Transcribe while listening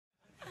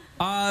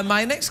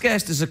My next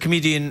guest is a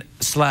comedian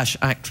slash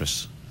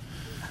actress.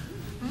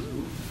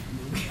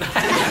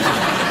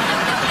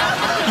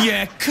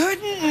 You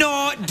couldn't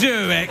not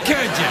do it, could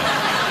you?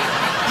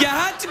 You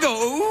had to go,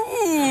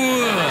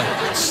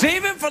 ooh.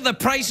 Save it for The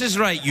Price is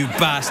Right, you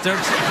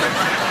bastards.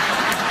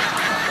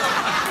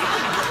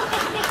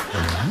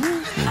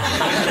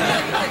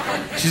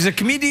 She's a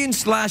comedian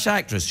slash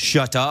actress.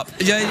 Shut up.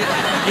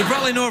 You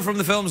probably know her from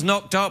the films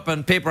Knocked Up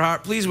and Paper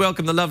Heart. Please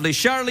welcome the lovely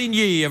Charlyne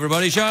Yee,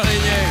 everybody.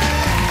 Charlyne Yee.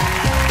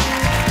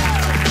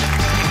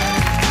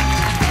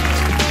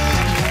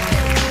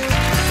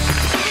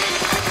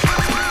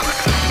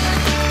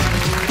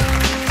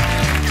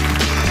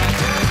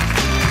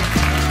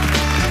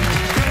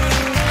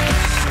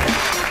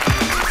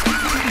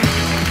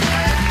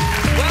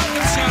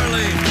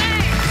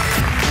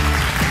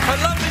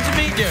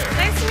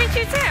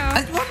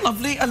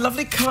 A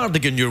lovely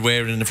cardigan you're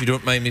wearing, if you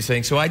don't mind me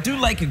saying so. I do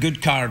like a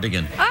good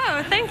cardigan.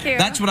 Oh, thank you.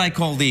 That's what I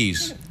call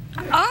these.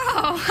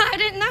 Oh, I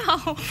didn't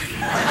know.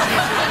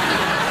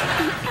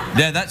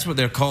 Yeah, that's what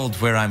they're called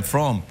where I'm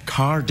from.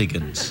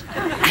 Cardigans.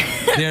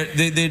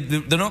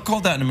 They're not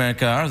called that in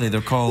America, are they?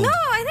 They're called... No,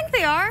 I think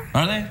they are.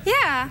 Are they?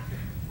 Yeah.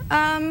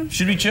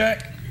 Should we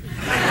check?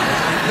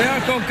 They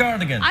are called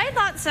cardigans. I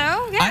thought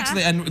so, yeah.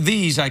 Actually, and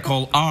these I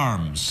call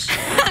arms.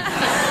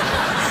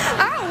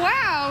 Oh,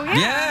 wow,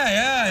 yeah.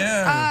 Yeah.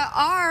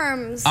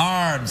 Arms.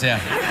 Arms, yeah.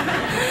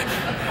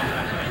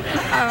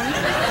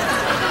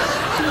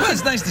 Well,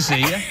 it's nice to see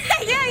you.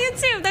 Yeah, you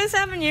too. Nice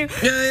having you.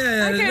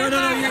 Yeah. Okay,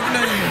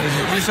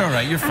 No, it's all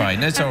right. You're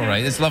fine. It's all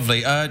right. It's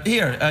lovely.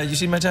 Here, you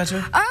see my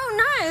tattoo?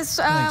 Oh, nice.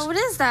 What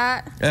is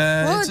that?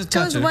 It's a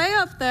tattoo. It goes way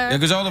up there.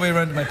 It goes all the way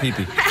around to my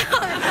pee-pee.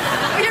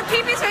 Your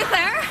pee-pee's right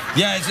there?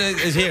 Yeah,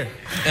 it's here.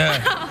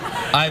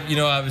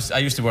 I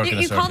used to work in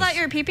a circus. You call that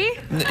your pee-pee?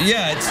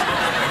 Yeah, it's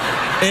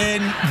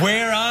in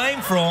where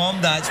I'm from.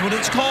 That's what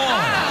it's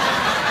called.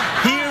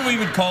 Here we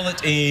would call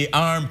it a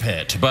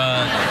armpit,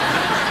 but.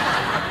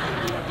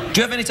 Do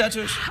you have any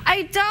tattoos?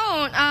 I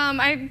don't.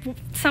 I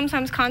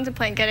sometimes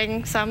contemplate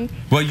getting some.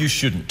 Well, you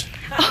shouldn't.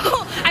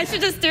 Oh, I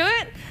should just do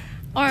it?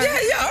 Or... Yeah, all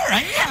right. Yeah, all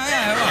right.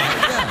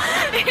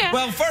 Yeah. Yeah.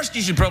 Well, first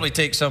you should probably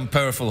take some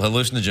powerful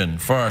hallucinogen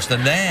first,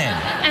 and then.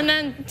 And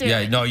then do it.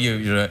 Yeah, no,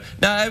 you're.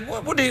 Now,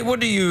 what do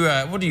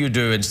you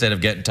do instead of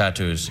getting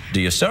tattoos?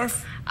 Do you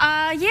surf?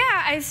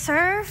 Yeah, I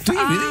surf. Do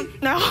you really?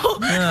 No.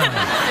 Not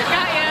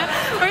yet.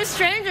 We're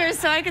strangers,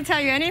 so I can tell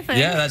you anything.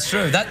 Yeah, that's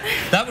true.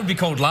 That would be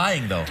called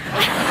lying, though.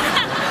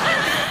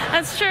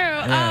 That's true.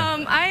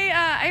 Yeah.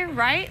 I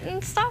write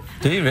and stuff.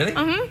 Do you really?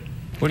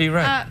 What do you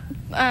write?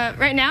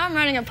 Right now I'm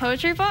writing a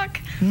poetry book.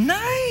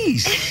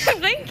 Nice.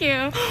 Thank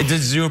you.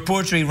 Does your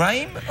poetry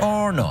rhyme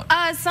or not?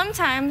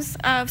 Sometimes.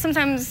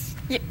 Sometimes,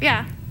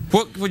 yeah.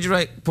 What would you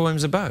write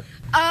poems about?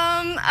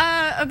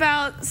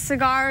 About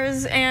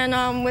cigars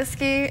and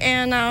whiskey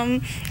and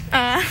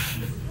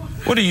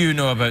What do you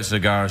know about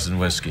cigars and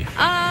whiskey?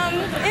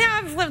 Yeah,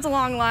 I've lived a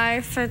long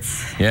life.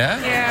 It's Yeah?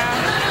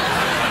 Yeah.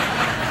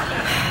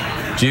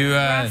 Do you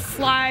rough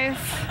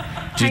life.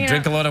 Do you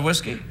drink a lot of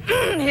whiskey?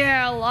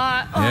 Yeah, a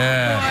lot. Oh,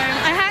 Yeah. boy.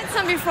 I had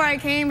some before I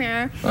came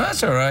here. Well,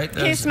 that's all right.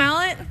 Can you smell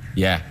it?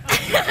 Yeah.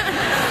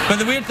 But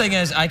the weird thing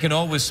is, I can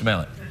always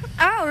smell it.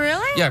 Oh,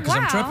 really? Yeah, because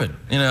I'm tripping.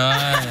 You know,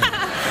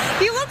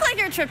 You look like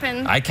you're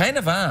tripping. I kind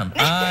of am.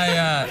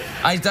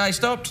 I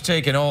stopped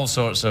taking all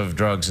sorts of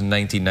drugs in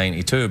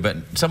 1992, but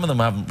some of them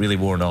haven't really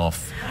worn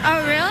off.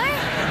 Oh, really?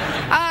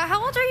 How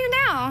old are you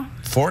now?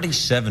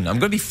 47. I'm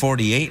going to be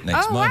 48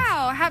 next month. Oh,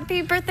 wow.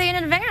 Happy birthday in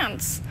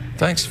advance.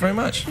 Thanks very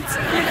much.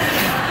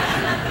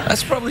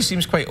 That probably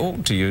seems quite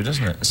old to you,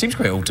 doesn't it? It seems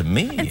quite old to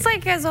me. It's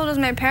like as old as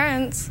my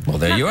parents. Well,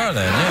 there you are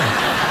then, yeah.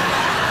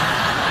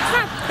 It's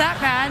not that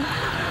bad.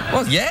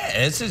 Well, yeah,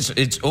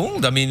 it's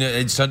old. I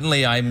mean,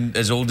 suddenly I'm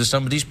as old as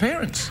somebody's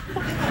parents.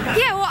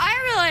 Yeah, well, I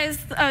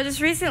realized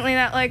just recently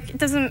that, like, it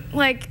doesn't,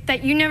 like,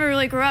 that you never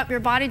really grew up. Your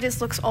body just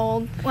looks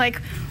old.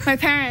 Like, my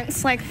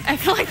parents, like, I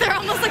feel like they're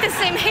almost like the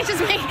same age as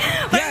me.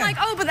 But Yeah. I'm like,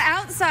 oh, but the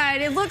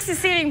outside, it looks the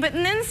same, but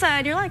on the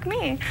inside, you're like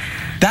me.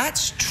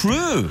 That's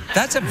true.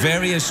 That's a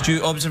very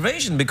astute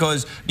observation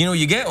because, you know,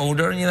 you get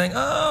older and you think,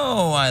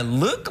 oh, I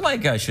look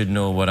like I should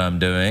know what I'm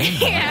doing.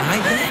 Yeah. I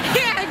don't.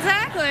 Yeah,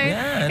 exactly.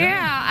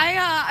 Yeah,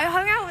 I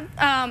hung out with,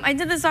 I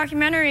did this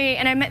documentary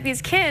and I met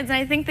these kids and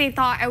I think they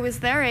thought I was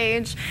their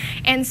age.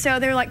 And so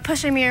they were like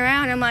pushing me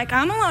around. I'm like,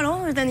 I'm a lot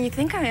older than you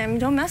think I am.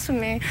 Don't mess with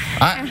me.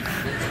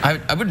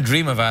 I wouldn't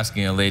dream of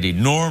asking a lady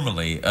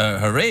normally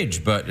her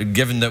age, but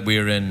given that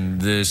we're in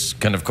this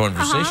kind of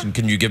conversation,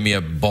 can you give me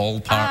a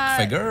ballpark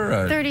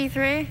figure?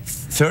 33.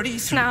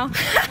 33? No.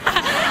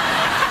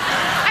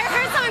 I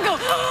heard someone go,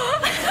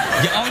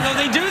 Yeah, oh, no,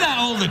 they do that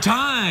all the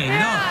time.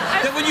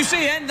 Yeah, no. When you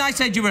say it, and I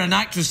said you were an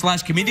actress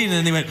slash comedian,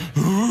 and they went,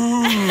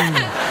 ooh.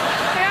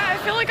 Yeah, I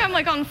feel like I'm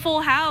like on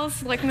Full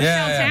House, like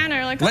Michelle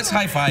Tanner. Like, let's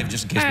high five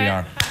just in case we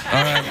are.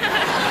 All right.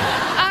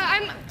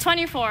 I'm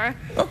 24.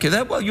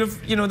 Okay, well,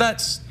 you know,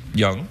 that's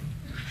young.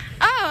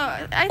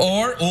 Oh.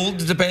 Or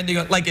old, depending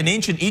on, like in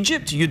ancient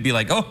Egypt, you'd be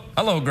like, oh,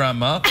 hello,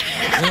 Grandma.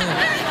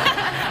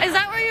 Is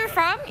that where you're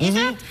from,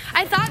 Egypt?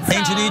 I thought so.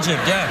 Ancient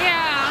Egypt, yeah.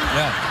 Yeah.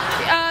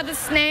 Yeah. The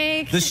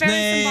snake. The very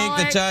snake,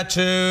 symbolic. the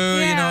tattoo,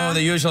 Yeah.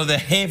 you know, the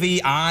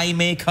heavy eye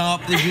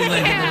makeup.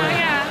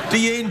 Yeah. Do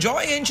you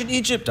enjoy ancient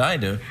Egypt? I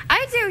do.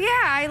 I do,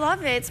 yeah. I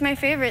love it. It's my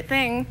favorite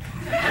thing.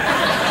 Oh,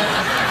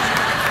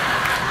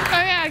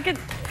 yeah. Good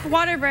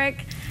water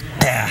break.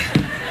 Yeah.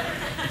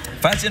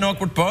 Fancy an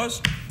awkward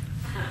pause?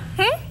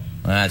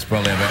 That's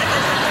probably a bit.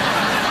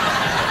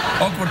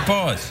 Awkward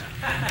pause.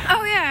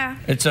 Oh, yeah.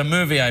 It's a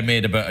movie I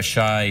made about a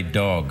shy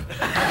dog.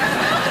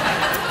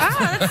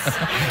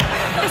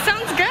 It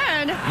sounds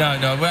good.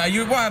 No. What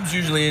happens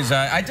usually is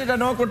I did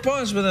an awkward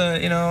pause with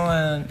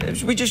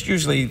a, we just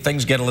usually,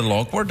 things get a little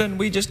awkward and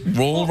we just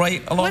roll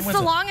right along with it. What's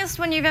the longest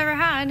one you've ever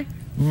had? I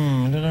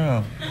don't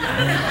know.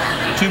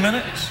 2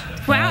 minutes?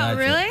 Wow,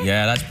 really?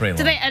 Yeah, that's pretty long.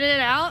 Do they edit it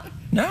out?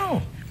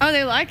 No. Oh,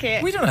 they like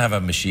it. We don't have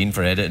a machine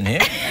for editing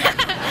here.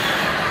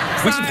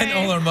 We spent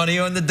all our money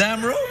on the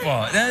damn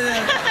robot.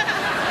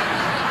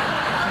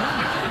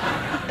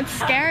 It's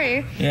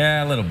scary.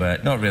 Yeah, a little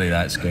bit. Not really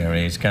that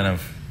scary. It's kind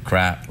of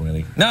crap,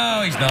 really.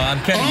 No, he's not.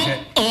 I'm kidding,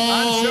 Jeff.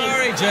 I'm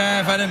sorry,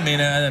 Jeff. I didn't mean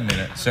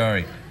it.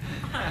 Sorry.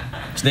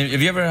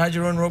 Have you ever had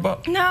your own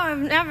robot? No, I've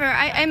never.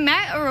 I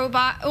met a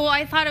robot. Well,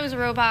 I thought it was a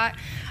robot.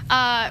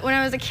 When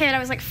I was a kid, I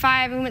was like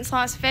 5, and we went to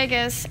Las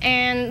Vegas,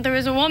 and there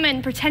was a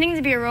woman pretending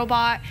to be a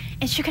robot,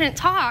 and she couldn't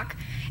talk.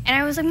 And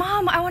I was like,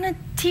 Mom, I want to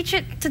teach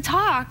it to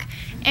talk.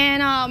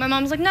 And my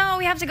mom was like, no,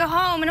 we have to go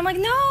home. And I'm like,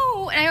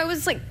 no. And I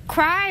was like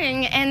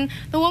crying. And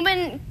the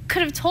woman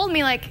could have told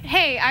me like,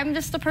 hey, I'm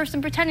just the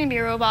person pretending to be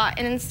a robot.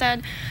 And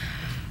instead,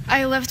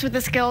 I lived with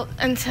this guilt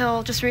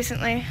until just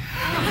recently.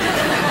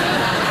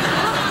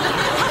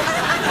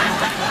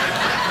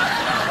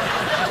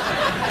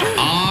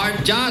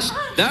 I'm just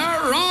the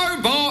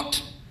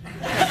robot.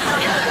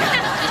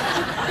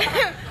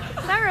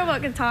 That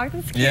robot can talk.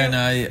 That's cute. Yeah,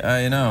 no,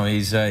 I know.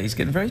 He's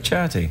getting very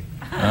chatty.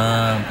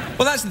 Well,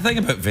 that's the thing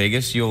about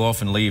Vegas. You'll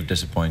often leave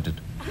disappointed.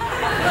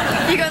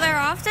 You go there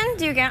often?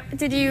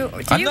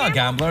 I'm not a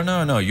gambler.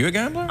 No. You a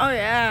gambler? Oh,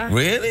 yeah.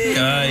 Really?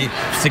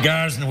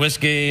 Cigars and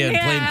whiskey and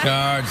playing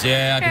cards.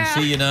 Yeah, I can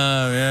see you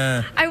now.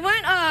 Yeah. I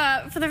went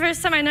for the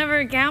first time. I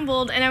never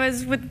gambled, and I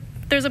was with.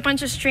 There's a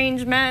bunch of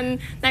strange men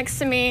next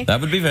to me.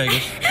 That would be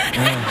Vegas.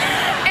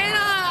 Yeah. And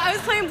I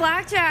was playing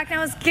blackjack, and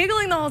I was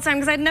giggling the whole time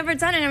because I'd never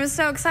done it, and I was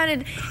so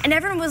excited. And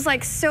everyone was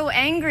like so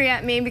angry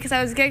at me because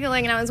I was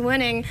giggling and I was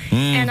winning.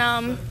 And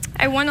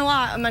I won a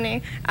lot of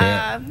money.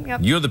 Yeah.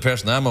 Yep. You're the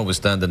person I'm always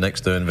standing next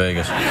to in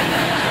Vegas.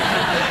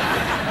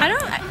 I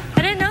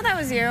didn't know that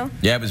was you.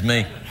 Yeah, it was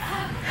me.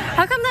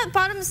 How come that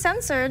bottom's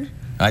censored?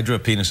 I drew a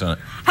penis on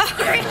it. Oh,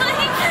 really?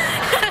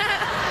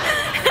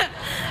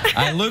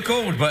 I look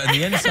old, but on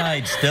the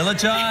inside, still a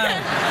child.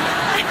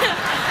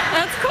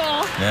 That's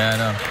cool. Yeah, I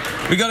know.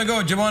 We gotta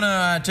go. Do you want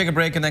to take a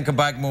break and then come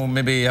back and we'll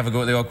maybe have a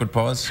go at the awkward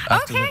pause?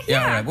 Okay,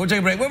 yeah. All right, we'll take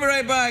a break. We'll be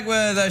right back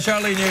with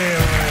Charlyne here.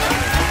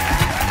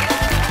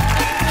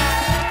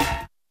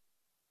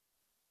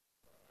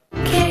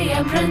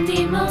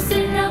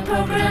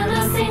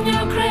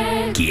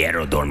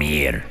 Quiero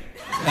dormir.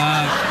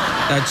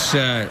 That's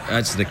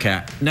the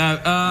cat.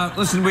 Now,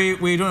 listen,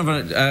 we don't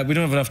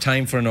have enough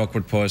time for an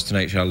awkward pause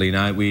tonight,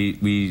 Charlyne.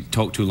 We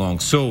talked too long.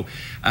 So,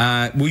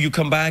 will you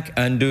come back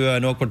and do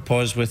an awkward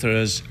pause with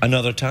us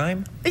another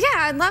time? Yeah,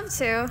 I'd love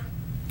to.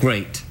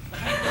 Great.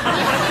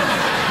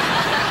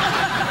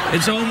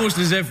 It's almost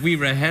as if we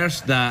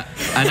rehearsed that,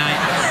 and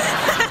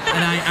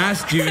I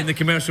asked you in the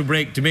commercial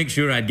break to make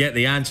sure I'd get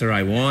the answer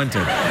I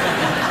wanted.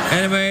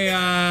 Anyway,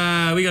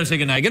 we gotta say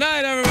goodnight. Good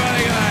night,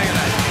 everybody. Good night. Good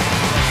night.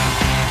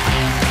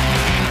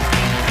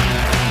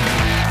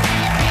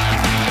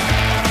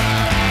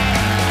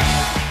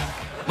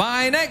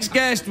 My next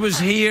guest was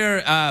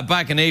here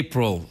back in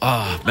April.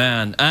 Oh,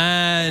 man.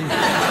 And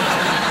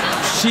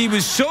she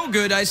was so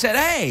good, I said,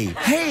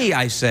 hey,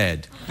 I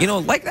said. You know,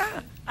 like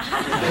that.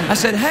 I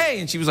said, hey,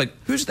 and she was like,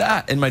 who's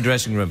that in my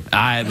dressing room?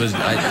 I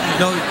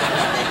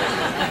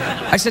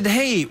said,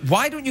 hey,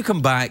 why don't you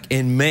come back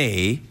in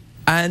May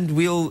and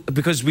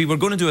because we were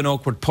going to do an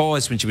awkward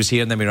pause when she was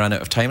here and then we ran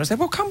out of time. I said,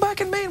 well, come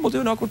back in May and we'll do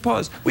an awkward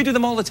pause. We do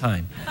them all the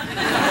time.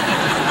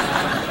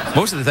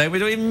 Most of the time, we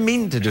don't even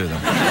mean to do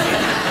them.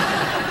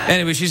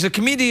 Anyway, she's a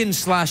comedian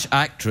 /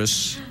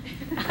 actress.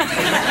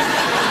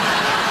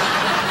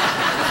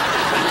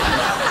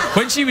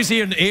 When she was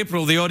here in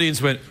April, the audience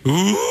went,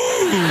 ooh.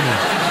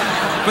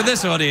 But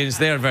this audience,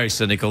 they're very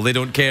cynical. They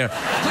don't care.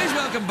 Please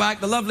welcome back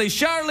the lovely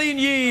Charlyne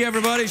Yee,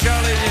 everybody.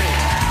 Charlyne Yee.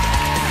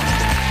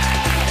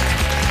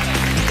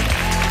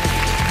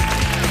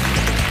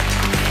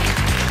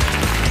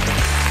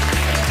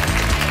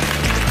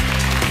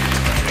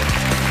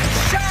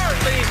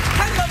 Charlyne,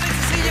 how lovely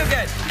to see you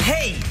again.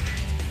 Hey,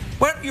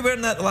 weren't you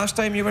wearing that the last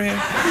time you were here?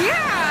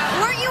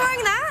 Yeah, weren't you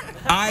wearing that?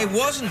 I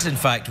wasn't, in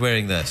fact,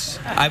 wearing this.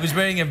 I was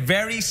wearing a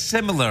very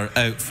similar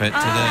outfit to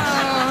this.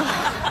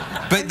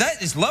 But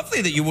that is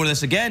lovely that you wore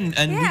this again,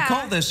 and we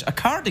call this a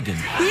cardigan.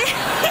 Yeah.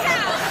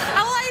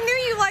 Well, I knew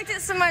you liked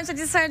it so much, I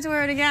decided to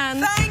wear it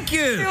again. Thank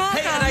you. You're welcome.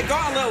 Hey, and I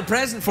got a little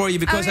present for you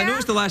because I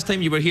noticed the last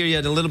time you were here, you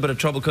had a little bit of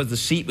trouble because the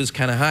seat was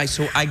kind of high.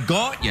 So I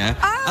got you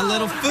a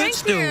little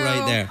footstool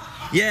right there.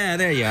 Yeah,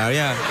 there you are,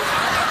 yeah.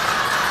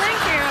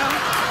 Thank you.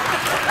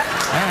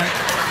 All right.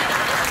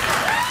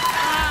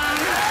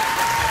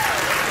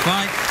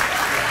 Fine.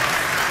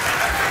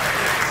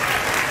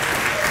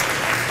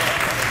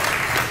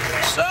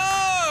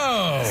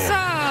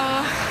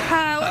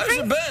 How's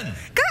it been?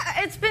 Good.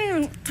 It's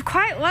been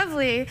quite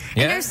lovely.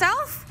 Yeah? And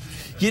yourself?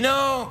 You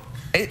know,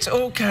 it's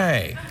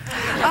okay.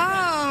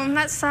 Oh,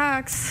 that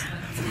sucks.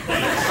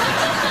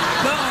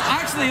 No,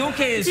 actually,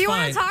 okay is fine. Do you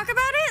want to talk about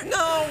it?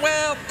 No,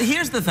 well,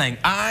 here's the thing.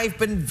 I've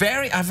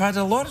had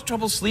a lot of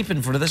trouble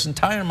sleeping for this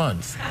entire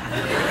month.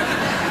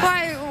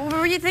 Why? What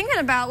were you thinking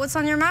about? What's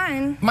on your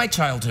mind? My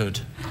childhood.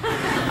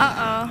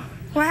 Uh-oh.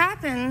 What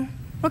happened?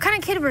 What kind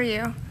of kid were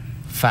you?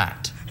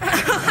 Fat.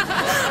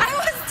 I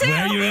was too.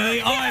 Were you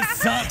really? Oh, it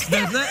sucks,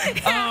 doesn't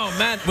it? Yeah. Oh,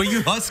 man. Were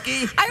you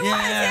husky? I was,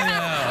 yeah.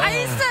 Oh.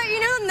 I used to, you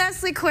know,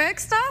 Nestle Quick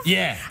stuff?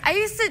 Yeah. I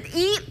used to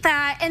eat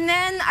that, and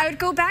then I would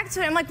go back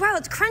to it. I'm like, wow,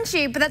 it's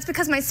crunchy, but that's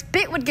because my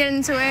spit would get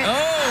into it.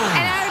 Oh.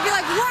 And I would be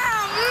like,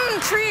 wow,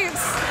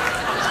 treats.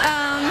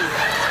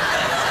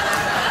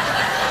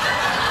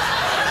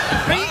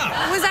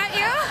 Was that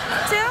you,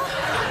 too?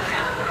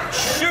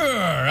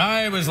 Sure,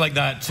 I was like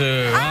that, too.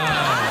 Oh,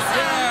 awesome.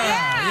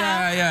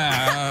 Yeah.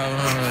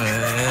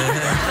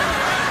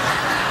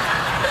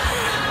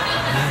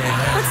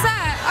 What's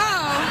that?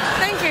 Oh,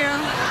 thank you.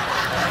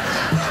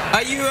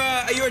 Are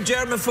you a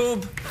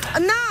germaphobe?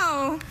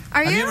 No.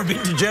 Are you? Have you ever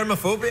been to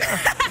germophobia?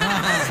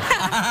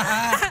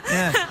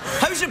 Yeah.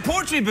 How's your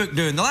poetry book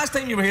doing? The last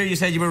time you were here, you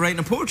said you were writing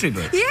a poetry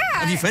book. Yeah.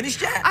 Have you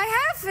finished yet? I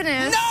have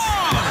finished. No!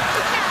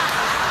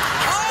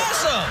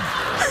 Awesome!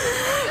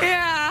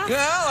 Yeah.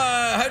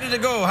 Well, how did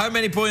it go? How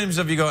many poems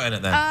have you got in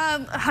it then?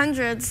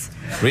 Hundreds.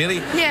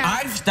 Really? Yeah.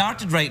 I've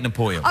started writing a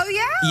poem. Oh,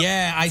 yeah?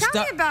 Yeah,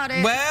 Tell me about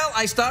it. Well,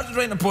 I started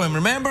writing a poem.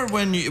 Remember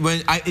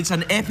it's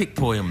an epic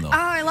poem, though. Oh,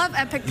 I love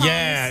epic poems.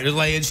 Yeah,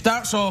 like it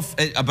starts off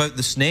about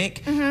the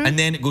snake, and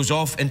then it goes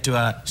off into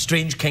a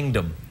strange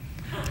kingdom.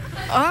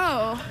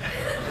 Oh.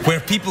 Where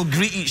people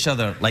greet each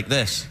other like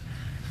this.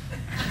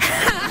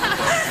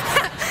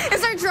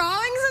 Is there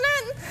drawings in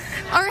it?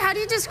 Or how do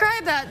you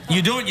describe that?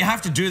 You don't, you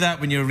have to do that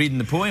when you're reading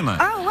the poem out.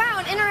 Oh, wow,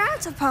 an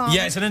interactive poem.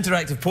 Yeah, it's an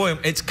interactive poem.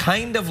 It's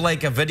kind of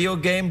like a video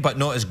game, but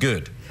not as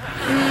good.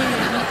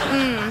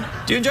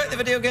 Do you enjoy the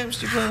video games?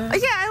 Do you play them?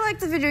 Yeah, I like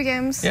the video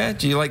games. Yeah,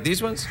 do you like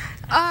these ones?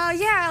 Yeah,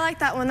 I like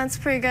that one. That's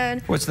pretty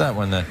good. What's that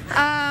one then?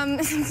 I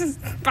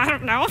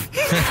don't know.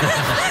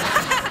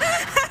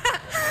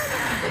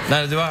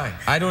 Neither do I.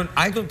 I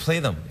don't play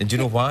them. And do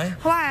you know why?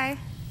 Why?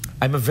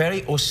 I'm a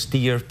very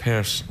austere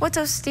person. What's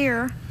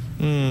austere?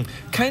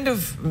 Kind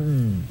of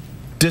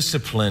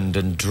disciplined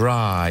and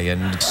dry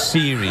and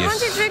serious. Why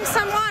don't you drink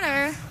some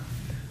water?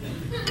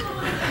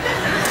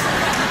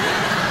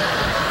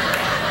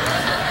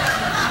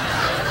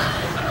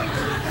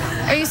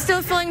 Are you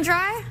still feeling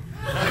dry?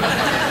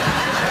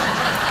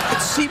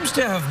 It seems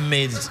to have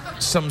made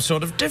some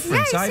sort of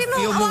difference. Yeah, you seem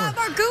a lot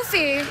more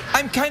goofy.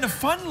 I'm kind of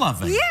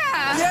fun-loving.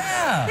 Yeah.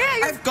 Yeah.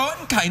 Yeah, I've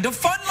gotten kind of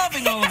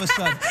fun-loving all of a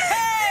sudden.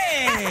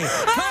 Hey!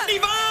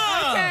 Come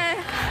on! Okay.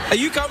 Are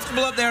you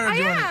comfortable up there? Or I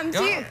am.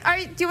 Do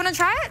you want to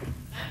try it?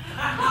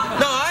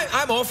 No,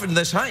 I'm often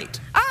this height.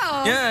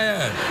 Oh.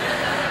 Yeah.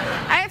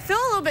 I feel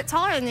a little bit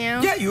taller than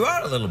you. Yeah, you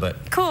are a little bit.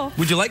 Cool.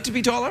 Would you like to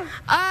be taller?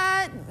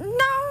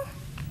 No.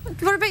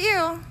 What about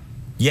you?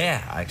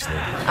 Yeah, actually.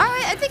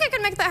 I think I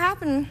can make that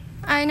happen.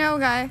 I know a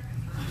guy.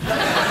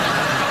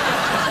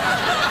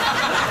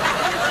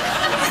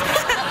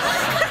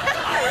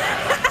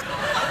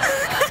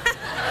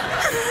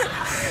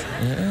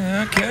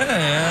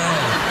 Okay.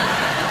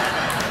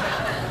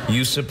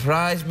 You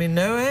surprised me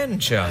no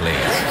end, Charlyne.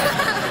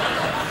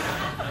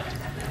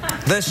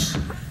 This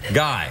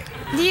guy.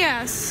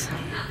 Yes.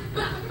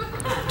 Do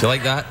you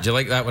like that? Do you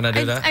like that when I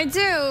do that? I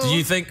do. Do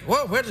you think,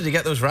 well, where did he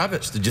get those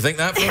rabbits? Did you think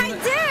that for a I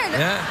minute? did.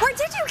 Yeah. Where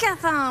did you get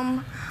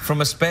them?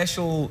 From a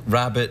special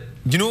rabbit.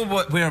 Do you know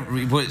what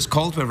it's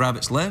called where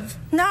rabbits live?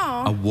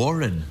 No. A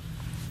warren.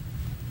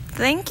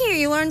 Thank you.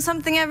 You learn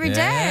something every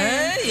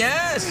day.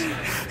 Yes.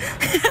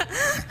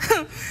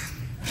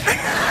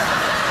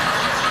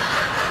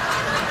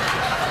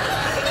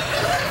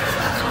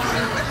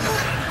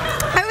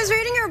 I was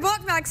reading your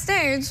book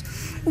backstage.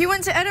 You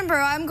went to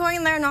Edinburgh. I'm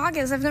going there in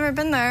August. I've never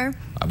been there.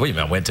 What do you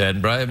mean I went to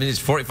Edinburgh? I mean, it's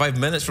 45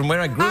 minutes from where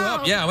I grew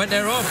up. Yeah, I went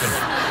there often.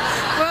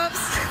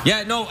 Whoops.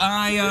 Yeah, no,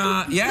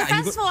 yeah.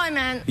 The festival I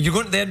meant. You're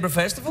going to the Edinburgh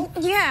Festival?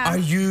 Yeah. Are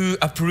you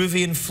a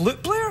Peruvian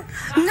flute player?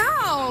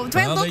 No. Do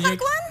I look like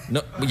one?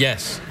 No,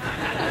 yes.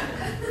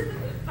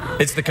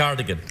 It's the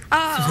cardigan.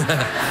 Oh.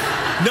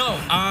 No,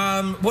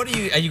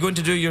 are you going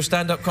to do your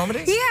stand-up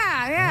comedy?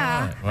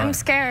 Yeah. Right. I'm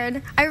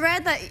scared. I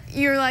read that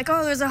you're like,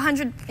 oh, there's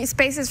 100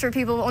 spaces for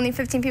people, but only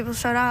 15 people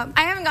showed up.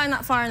 I haven't gotten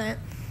that far in it.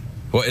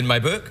 What, in my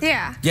book?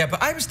 Yeah. Yeah,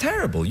 but I was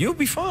terrible. You'll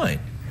be fine.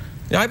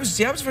 I was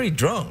very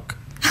drunk.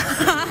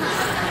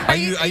 Are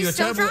you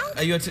still drunk?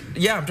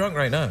 Yeah, I'm drunk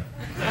right now.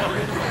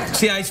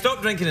 See, I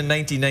stopped drinking in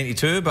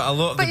 1992, but a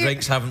lot of the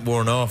drinks haven't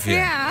worn off yet.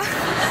 Yeah.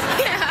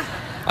 Yeah.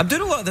 I'm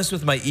doing a lot of this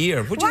with my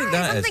ear. What do you think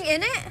that is? Something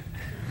in it?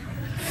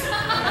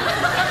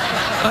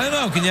 I don't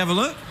know. Can you have a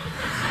look?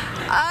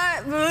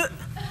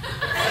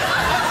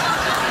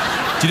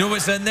 Do you know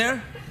what's in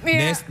there?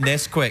 Yeah.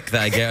 Nesquik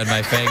that I get on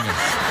my finger.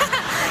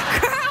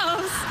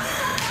 Gross.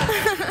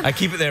 I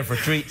keep it there for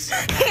treats.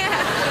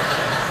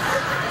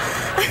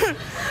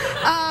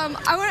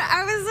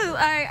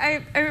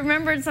 I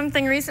remembered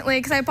something recently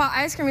because I bought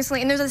ice cream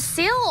recently, and there's a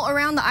seal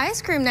around the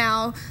ice cream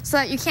now so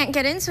that you can't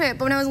get into it.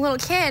 But when I was a little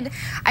kid,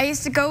 I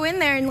used to go in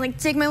there and like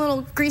dig my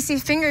little greasy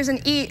fingers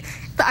and eat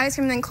the ice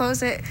cream and then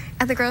close it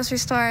at the grocery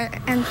store.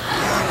 And I'm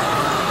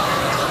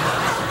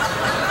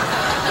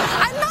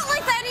not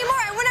like that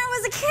anymore. When I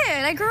was a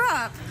kid, I grew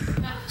up.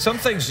 Some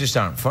things just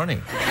aren't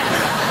funny.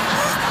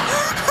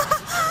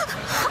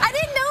 I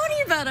didn't know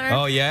any better.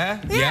 Oh,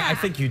 yeah? Yeah, I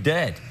think you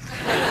did.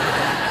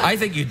 I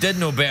think you did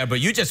know better, but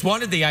you just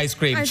wanted the ice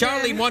cream.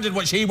 Charlyne wanted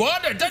what she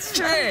wanted, didn't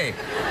she?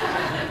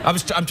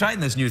 I'm trying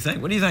this new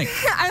thing. What do you think?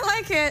 I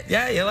like it.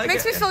 Yeah, you like it?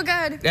 Makes me feel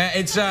good. Yeah,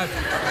 it's,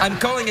 I'm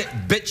calling it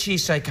bitchy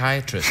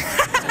psychiatrist.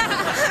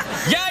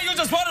 Yeah, you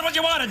just wanted what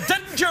you wanted,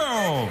 didn't you?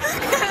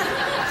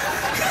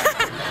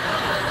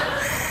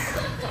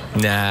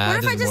 Nah, what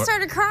if I just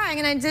started crying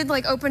and I did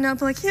like open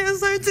up like,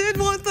 yes, I did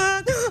want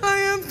that. I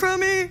am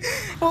crummy.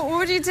 What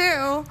would you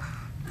do?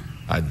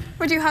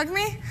 Would you hug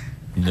me?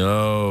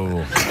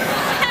 No.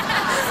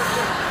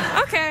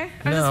 Okay,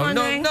 I'm just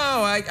wondering.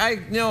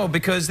 No,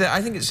 because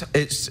I think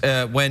it's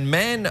when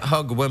men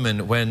hug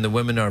women when the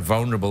women are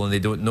vulnerable and they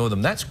don't know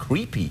them, that's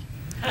creepy.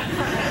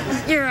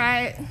 You're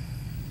right.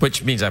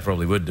 Which means I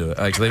probably would do it,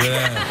 actually.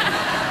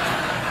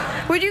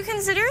 Would you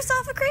consider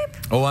yourself a creep?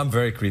 Oh, I'm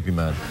very creepy,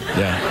 man.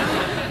 Yeah.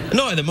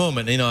 Not at the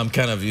moment, you know, I'm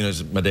kind of, you know,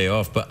 it's my day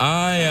off, but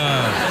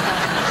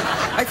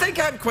I think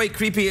I'm quite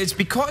creepy. It's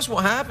because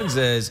what happens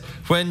is,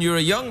 when you're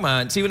a young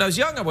man... See, when I was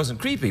young, I wasn't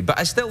creepy, but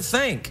I still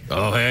think,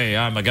 oh, hey,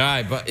 I'm a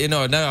guy. But, you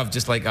know, now I've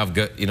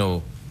got, you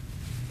know,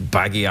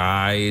 baggy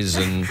eyes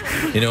and,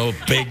 you know,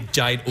 big,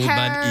 giant old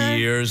man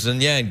ears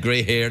and, yeah, and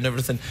grey hair and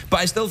everything.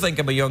 But I still think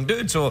I'm a young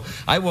dude, so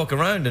I walk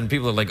around and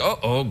people are like,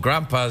 uh-oh,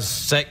 Grandpa's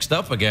sexed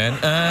up again.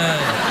 It's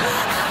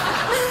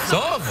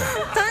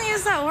awful. Don't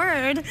use that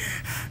word.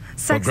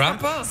 For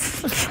Grandpa?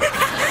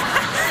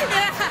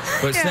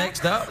 But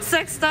sexed up?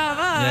 Sexed up,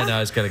 Yeah,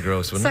 no, it's kind of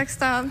gross, wouldn't it?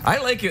 Sexed up. I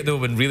like it, though,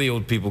 when really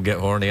old people get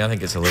horny. I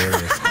think it's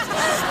hilarious.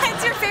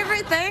 It's your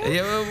favorite thing?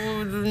 Yeah,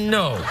 well,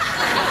 no.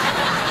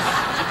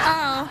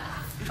 Oh.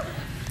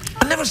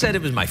 I never said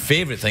it was my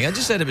favorite thing. I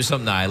just said it was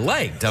something that I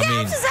liked. I mean...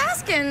 I'm just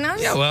asking. I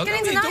was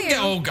getting to know don't get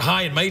all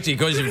high and mighty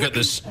because you've got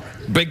this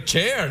big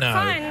chair now.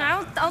 Fine,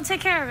 I'll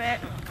take care of it.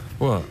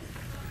 What?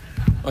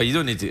 Oh, you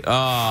don't need to...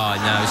 Oh,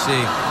 no,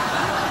 see...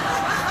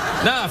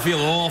 Now I feel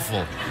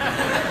awful.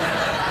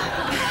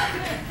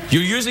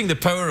 You're using the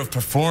power of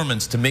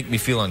performance to make me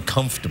feel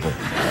uncomfortable.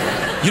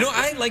 You know,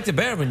 I liked it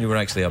better when you were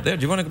actually up there.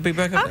 Do you want to be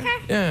back up there?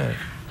 Okay. Yeah.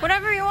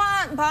 Whatever you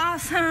want,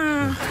 boss.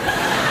 No,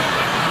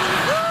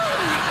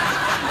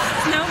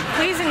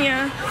 pleasing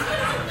you.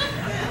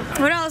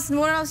 What else do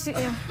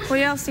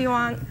you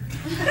want?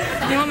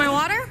 You want my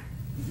water?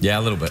 Yeah,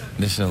 a little bit.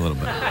 Just a little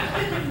bit.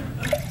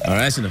 All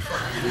right, that's enough.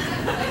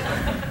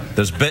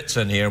 There's bits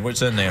in here.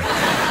 What's in there?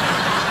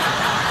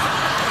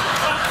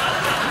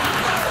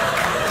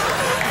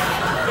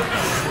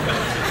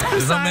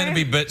 There's not meant to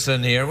be bits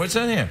in here. What's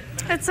in here?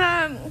 It's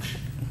a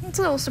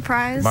little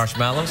surprise.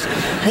 Marshmallows?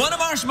 Want a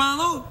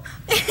marshmallow?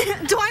 Do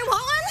I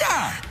want one?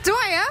 Yeah. Do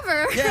I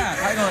ever? Yeah,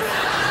 hang on.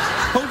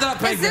 Hold that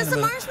peg. Is this a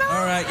marshmallow?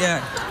 All right,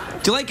 yeah.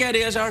 Do you like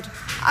Eddie Izzard?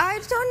 I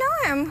don't know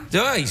him.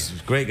 Oh, he's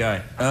a great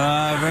guy.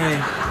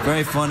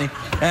 Very funny.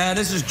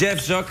 This is Jeff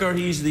Zucker.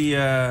 He's the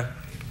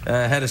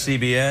head of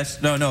CBS.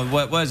 No,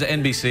 what is it?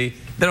 NBC.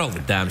 They're all the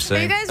damn same.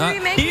 Are you guys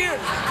remaking?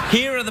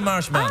 Here are the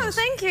marshmallows. Oh,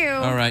 thank you.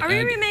 All right. Are we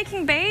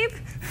remaking Babe?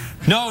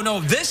 No,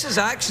 this is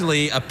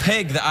actually a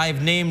pig that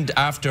I've named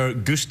after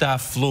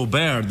Gustave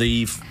Flaubert,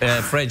 the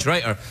French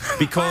writer,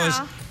 because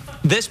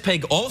this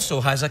pig also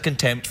has a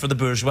contempt for the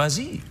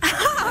bourgeoisie.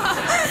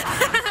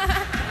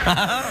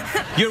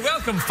 You're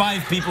welcome,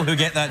 5 people who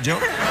get that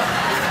joke.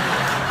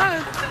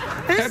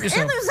 There's a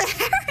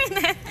hair in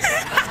it.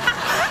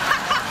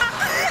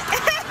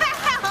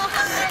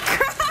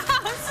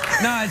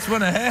 No, it's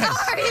one of his. Oh,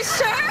 are you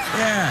sure?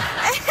 Yeah.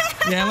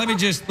 Yeah, let me...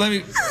 This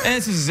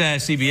is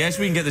CBS.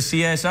 We can get the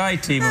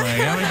CSI team away,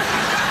 can't we?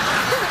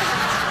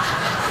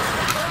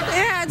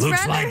 Yeah, it's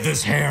Looks like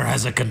this hair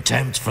has a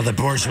contempt for the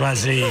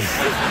bourgeoisie.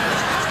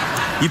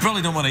 You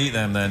probably don't want to eat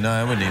them, then. No,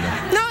 I wouldn't eat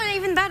them. No,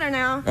 even better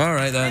now. All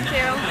right, then. Thank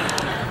you.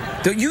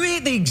 Don't you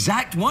ate the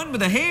exact one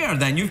with the hair,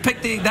 then? You've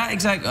picked that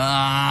exact...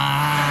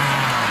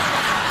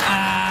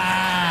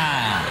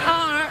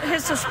 Oh, it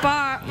hits the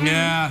spot.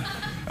 Yeah.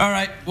 All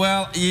right,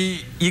 well,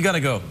 you got to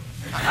go.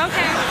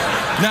 Okay.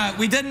 Now,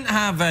 we didn't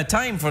have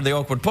time for the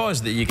awkward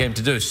pause that you came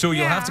to do, so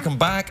you'll have to come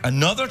back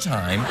another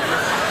time.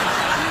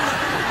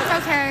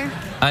 Okay.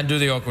 And do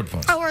the awkward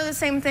pause. Oh, we're the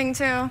same thing,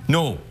 too.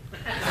 No.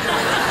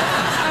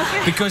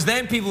 Okay. Because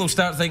then people will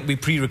start thinking we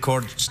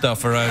pre-record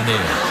stuff around here.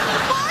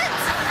 What?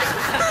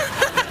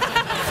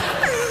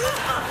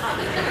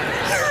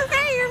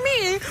 Hey, you're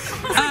me.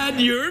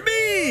 And you're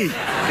me.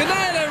 Good night.